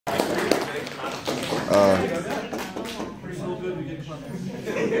Pretty so good, we get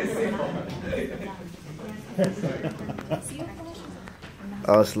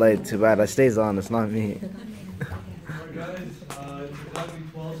Oh, it's late. Too bad. I stays on. It's not me. Alright guys, it's exactly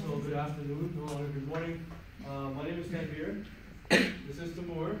 12, so good afternoon, no longer good morning. My name is Tanvir. This is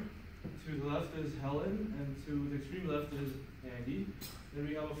Temour. To the left is Helen, and to the extreme left is Andy. Then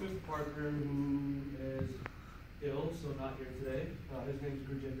we have a fifth partner who is ill, so not here today. His name is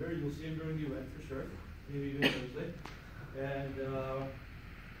Gurjinder. You'll see him during the event for sure, maybe even Thursday. And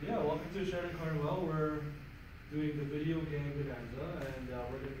yeah, welcome to Sheridan Carnival. We're doing the video game bonanza, and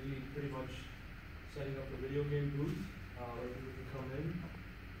we're going to be pretty much setting up a video game booth where people can come in,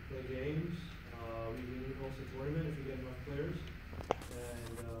 play games. We can host a tournament if we get enough players,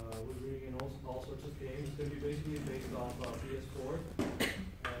 and we're bringing in all sorts of games. It's going to be basically based off PS4,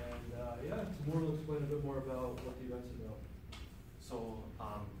 and yeah, Temour will explain a bit more about what the event's about. So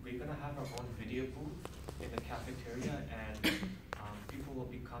we're going to have our own video booth in the cafeteria, and people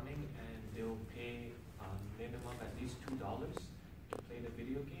will be coming and they'll pay minimum at least $2 to play the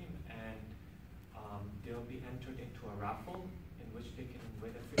video game, and they'll be entered into a raffle in which they can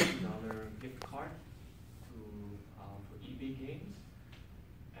win a $50 gift card to for eBay games.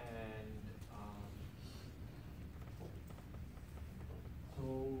 And so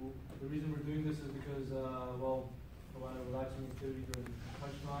the reason we're doing this is because well, a lot of relaxing activity during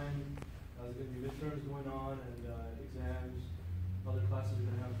crunch time. There's going to be midterms going on and exams. Other classes are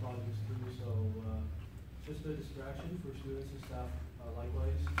going to have projects too, so just a distraction for students and staff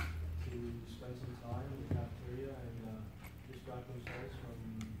likewise to spend some time in the cafeteria and distract themselves from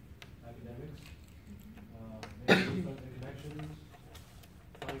academics. Making friends and connections,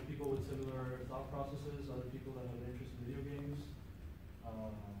 finding people with similar thought processes, other people that have an interest in video games.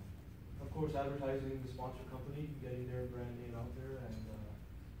 Of course, advertising the sponsor company, getting their brand name out there, and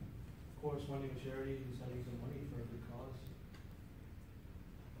of course, funding a charity and sending some money for a good cause.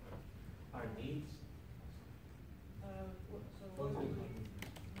 our needs. So what we need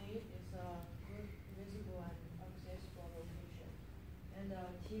is a good, visible, and accessible location, and a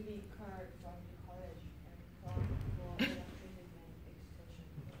TV card from the college, and plug for electricity and extension.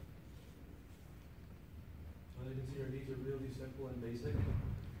 As you can see, our needs are really simple and basic.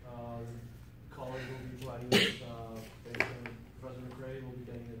 College will be providing us, Professor MacRae will be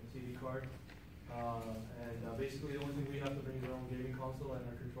getting a TV card. And basically the only thing we have to bring is our own gaming console and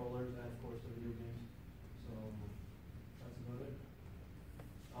our controllers and of course the video games. So that's about it.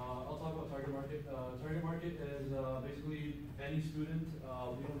 I'll talk about target market. Target market is basically any student.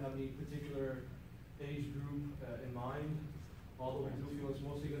 We don't have any particular age group in mind. Although we do feel it's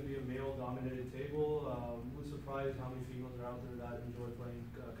mostly going to be a male-dominated table. We're surprised how many females are out there that enjoy playing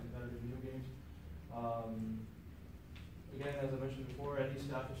competitive video games. Again, as I mentioned before, any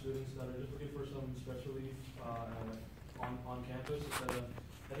staff or students that are just looking for some stress relief on campus instead of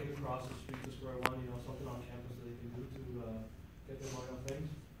heading across the street to square one, something on campus that they can do to get their mind off things.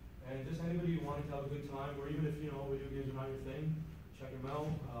 And just anybody wanting to have a good time, or even if video games are not your thing, check them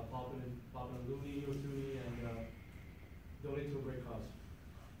out, pop in a Looney or Toonie, and donate to a great cause.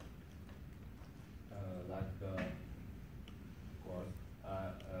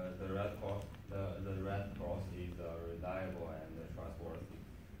 The Red Cross is reliable and trustworthy,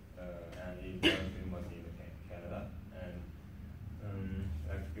 and it's very famous in Canada. And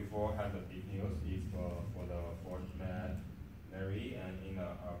like before, had the big news is for the Fort MacRae and in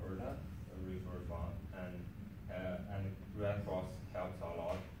Alberta River Fund, and Red Cross helps a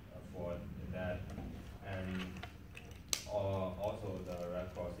lot for that, and also the Red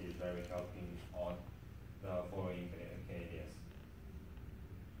Cross is very helping all the foreign Canadians.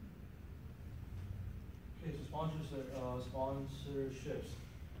 Okay, so sponsorships.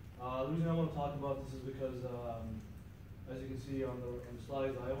 The reason I want to talk about this is because, as you can see on the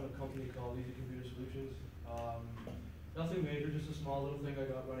slides, I own a company called Easy Computer Solutions. Nothing major, just a small little thing I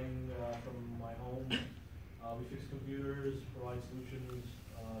got running from my home. We fix computers, provide solutions,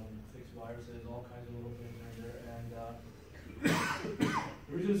 fix viruses, all kinds of little things right there. And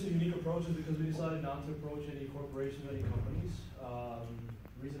the reason it's a unique approach is because we decided not to approach any corporations, any companies.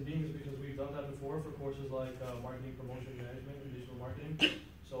 The reason being is because we've done that before for courses like marketing, promotion, management, and digital marketing.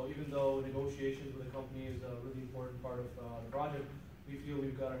 So even though negotiations with a company is a really important part of the project, we feel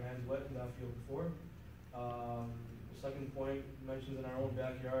we've got our hands wet in that field before. The second point mentions in our own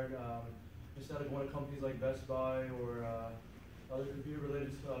backyard, instead of going to companies like Best Buy or other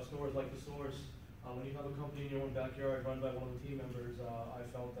computer-related stores like The Source, when you have a company in your own backyard run by one of the team members, I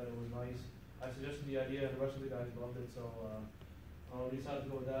felt that it was nice. I suggested the idea and the rest of the guys loved it, so we decided to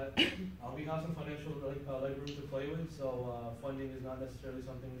go with that. We have some financial leg room to play with, so funding is not necessarily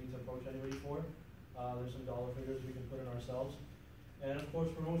something we need to approach anybody for. There's some dollar figures we can put in ourselves. And of course,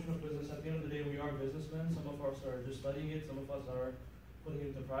 promotion of business. At the end of the day, we are businessmen. Some of us are just studying it. Some of us are putting it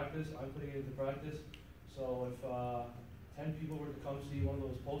into practice. I'm putting it into practice. So if 10 people were to come see one of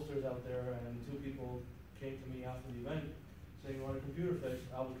those posters out there and 2 people came to me after the event saying we want a computer fix,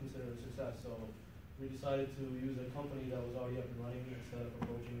 I would consider it a success. So we decided to use a company that was already up and running instead of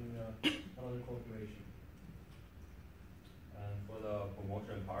approaching another corporation. And for the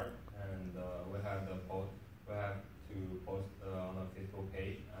promotion part, and we have to post on the Facebook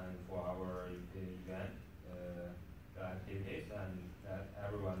page and for our event, the activities, and that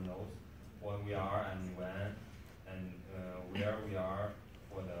everyone knows what we are and when and where we are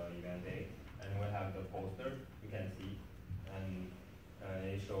for the event day. And we have the poster you can see, and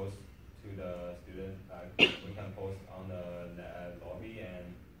it shows to the students like we can post on the lobby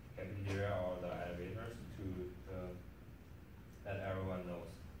and cafeteria or the elevators to let everyone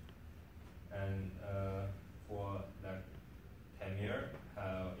knows. And for like Temour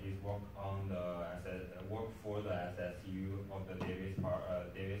is work for the SSU of the Davis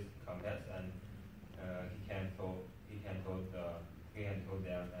contest, and he can told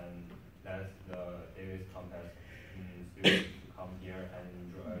them and let the Davis contest students to come here and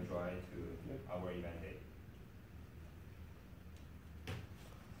join to our event day.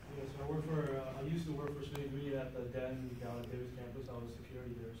 Yeah, so I used to work for Smith Media at the Den down at Davis campus. I was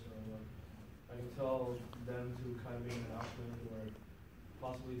security there, so I can tell them to kind of make an announcement or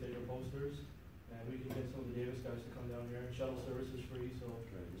possibly take our posters, and we can get some of the Davis guys to come down here. Shuttle service is free, so if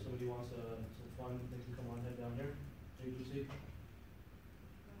somebody wants some fun, they can come on head down here. APC.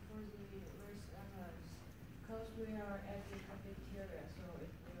 Unfortunately, because we are at the cafeteria, so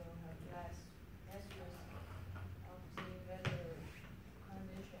it will have less risk of the weather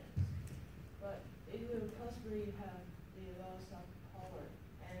conditions. But it will possibly have the loss of power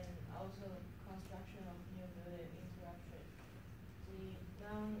and also construction of new building interruption. The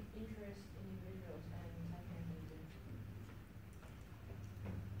non-interest individuals and technical users.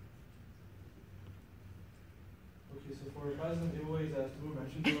 Okay, so for President giveaways, as Temour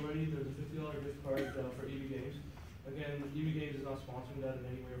mentioned already, there's a $50 gift card for EV Games. Again, EV Games is not sponsoring that in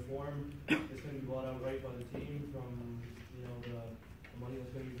any way or form. It's going to be bought outright by the team from the money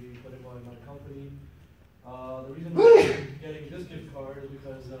that's going to be put in by my company. The reason we're getting this gift card is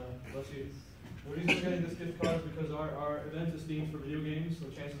because our event is themed for video games. So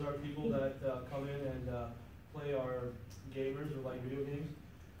chances are people that come in and play are gamers or like video games.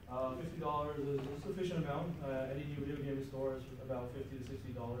 $50 is a sufficient amount. Any new video game store is about $50 to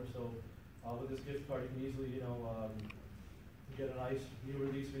 $60. So with this gift card, you can easily, get a nice new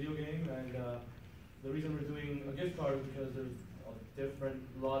release video game. And the reason we're doing a gift card is because there's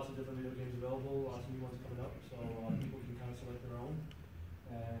lots of different video games available, lots of new ones coming up. So people can kind of select their own.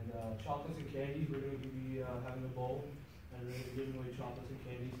 And chocolates and candies, we're going to be having a bowl, and we're going to be giving away chocolates and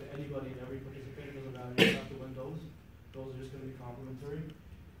candies to anybody and every participant. It doesn't matter, you don't have to win those. Those are just going to be complimentary.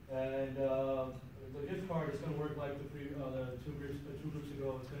 And the gift card is going to work like the two groups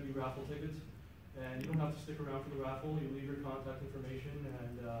ago. It's going to be raffle tickets, and you don't have to stick around for the raffle. You leave your contact information,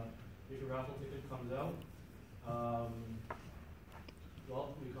 and if your raffle ticket comes out,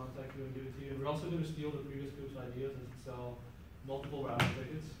 well, we contact you and give it to you. We're also going to steal the previous group's ideas and sell multiple raffle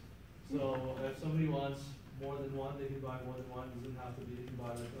tickets. So if somebody wants more than one, they can buy more than one. It doesn't have to be. They can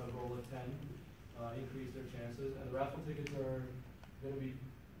buy like a roll of 10, increase their chances. And the raffle tickets are going to be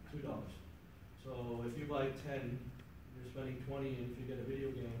 $2. So if you buy 10, you're spending 20, and if you get a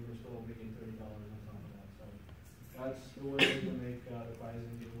video game, you're still making $30 on top of that. So that's the way we're going to make the prizes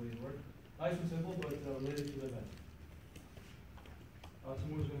and giveaways work. Nice and simple, but related to the event.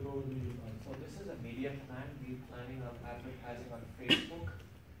 Temour's going to go over the media plan. So this is a media plan. We're planning on advertising on Facebook,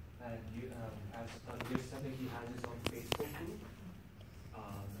 and as Tanvir said, he has his own Facebook group,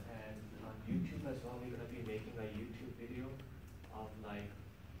 and on YouTube as well. We're going to be making a YouTube video of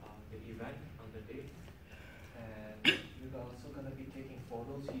the event on the day, and we're also going to be taking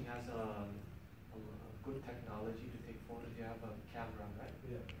photos. He has a good technology to take photos. You have a camera, right?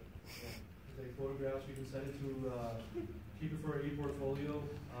 Yeah. Take photographs. You can send it to keep it for an e-portfolio.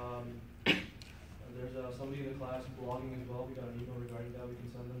 There's somebody in the class blogging as well. We got an email regarding that. We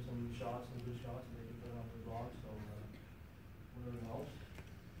can send them some shots, some good shots, and they can put it on their blog. So whatever helps.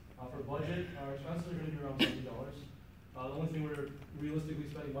 For budget, our expenses are going to be around $70. The only thing we're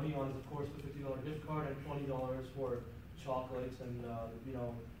realistically spending money on is, of course, the $50 gift card and $20 for chocolates and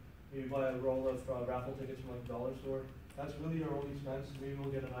maybe buy a roll of raffle tickets from like a dollar store. That's really our only expense. Maybe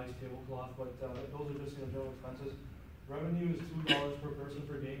we'll get a nice tablecloth, but those are just general expenses. Revenue is $2 per person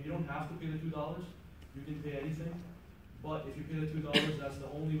per game. You don't have to pay the $2. You can pay anything. But if you pay the $2, that's the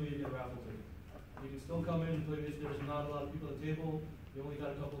only way you get a raffle ticket. You can still come in and play if there's not a lot of people at the table. You only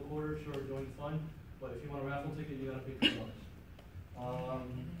got a couple of quarters, sure, join the fun. But if you want a raffle ticket, you gotta pay $2.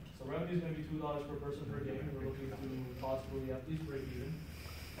 So revenue is going to be $2 per person per game. We're looking to possibly at least break even.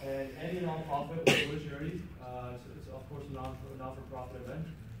 And any non-profit will go to charity. It's of course a not-for-profit event.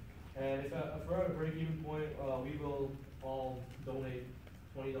 And if we're at a break-even point, we will all donate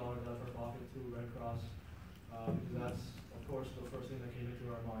 $20 out of our pocket to Red Cross, because that's of course the first thing that came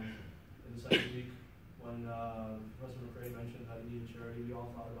into our mind. In the second week, when President MacRae mentioned that he needed charity, we all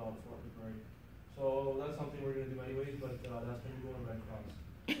thought about Fort McMurray. So that's something we're going to do anyways, but that's going to go to Red Cross.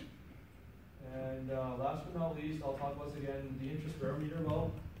 And last but not least, I'll talk once again the interest barometer.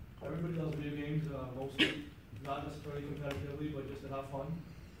 Well, everybody does video games, mostly not necessarily competitively, but just to have fun.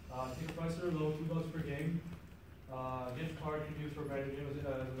 Ticket prices are low, $2 per game. Gift card can be used for branded games.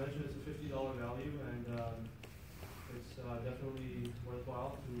 As I mentioned, it's a $50 value, and it's definitely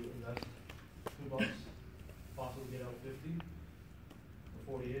worthwhile to invest $2, possibly get out 50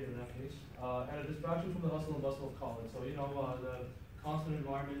 or 48 in that case. And a distraction from the hustle and bustle of college. So you know the constant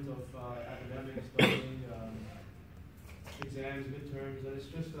environment of academics, studying, exams, midterms, and it's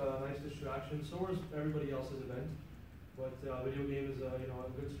just a nice distraction. So is everybody else's event, but video game is a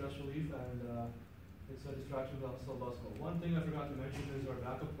good stress relief, and it's a distraction from the hustle and bustle. One thing I forgot to mention is our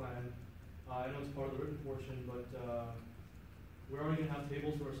backup plan. I know it's part of the written portion, but we're already gonna have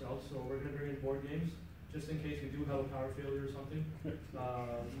tables to ourselves, so we're gonna bring in board games. Just in case we do have a power failure or something.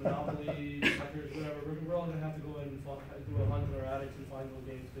 Monopoly, checkers, whatever, we're all going to have to go in and do a hunt in our attics and find those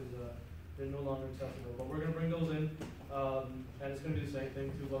games because they're no longer accessible. But we're going to bring those in, and it's going to be the same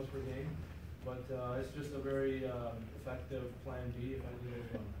thing, $2 per game. But it's just a very effective plan B if anything goes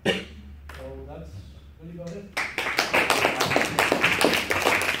wrong. So that's really about it.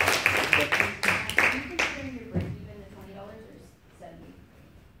 Are you considering your break even at $20 or 70?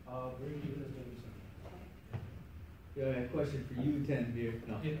 Break even is maybe 70. Yeah, I have a question for you, Tanvir.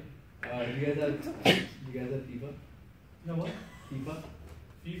 No. Yeah. You guys have FIFA? You know what? FIFA?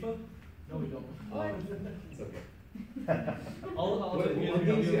 FIFA? No, we don't. It's okay. What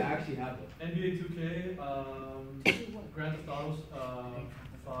games do you actually have though? NBA 2K, Grand Theft Auto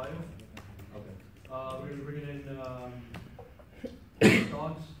 5. Okay. We're going to be bringing in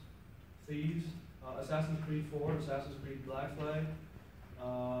Dogs, Thieves, Assassin's Creed 4, Assassin's Creed Black Flag.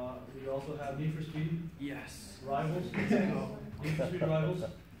 We also have Need for Speed. Yes. Rivals. Need for Speed Rivals.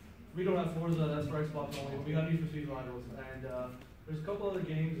 We don't have Forza, that's for Xbox only. We have Need for Speed Rivals. And there's a couple other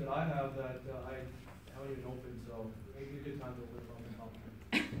games that I have that I haven't even opened, so maybe a good time to open them up.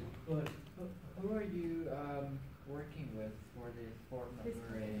 Go ahead. Who are you working with for the Fort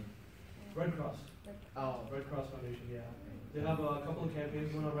MacRae? Red Cross. Oh, Red Cross Foundation, yeah. They have a couple of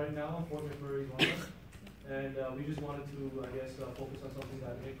campaigns going on right now. Fort MacMurray is one of them. And we just wanted to, I guess, focus on something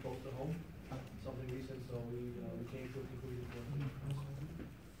that hit close to home, something recent, so we came to a conclusion.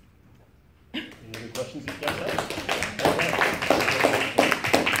 Any other questions you guys have?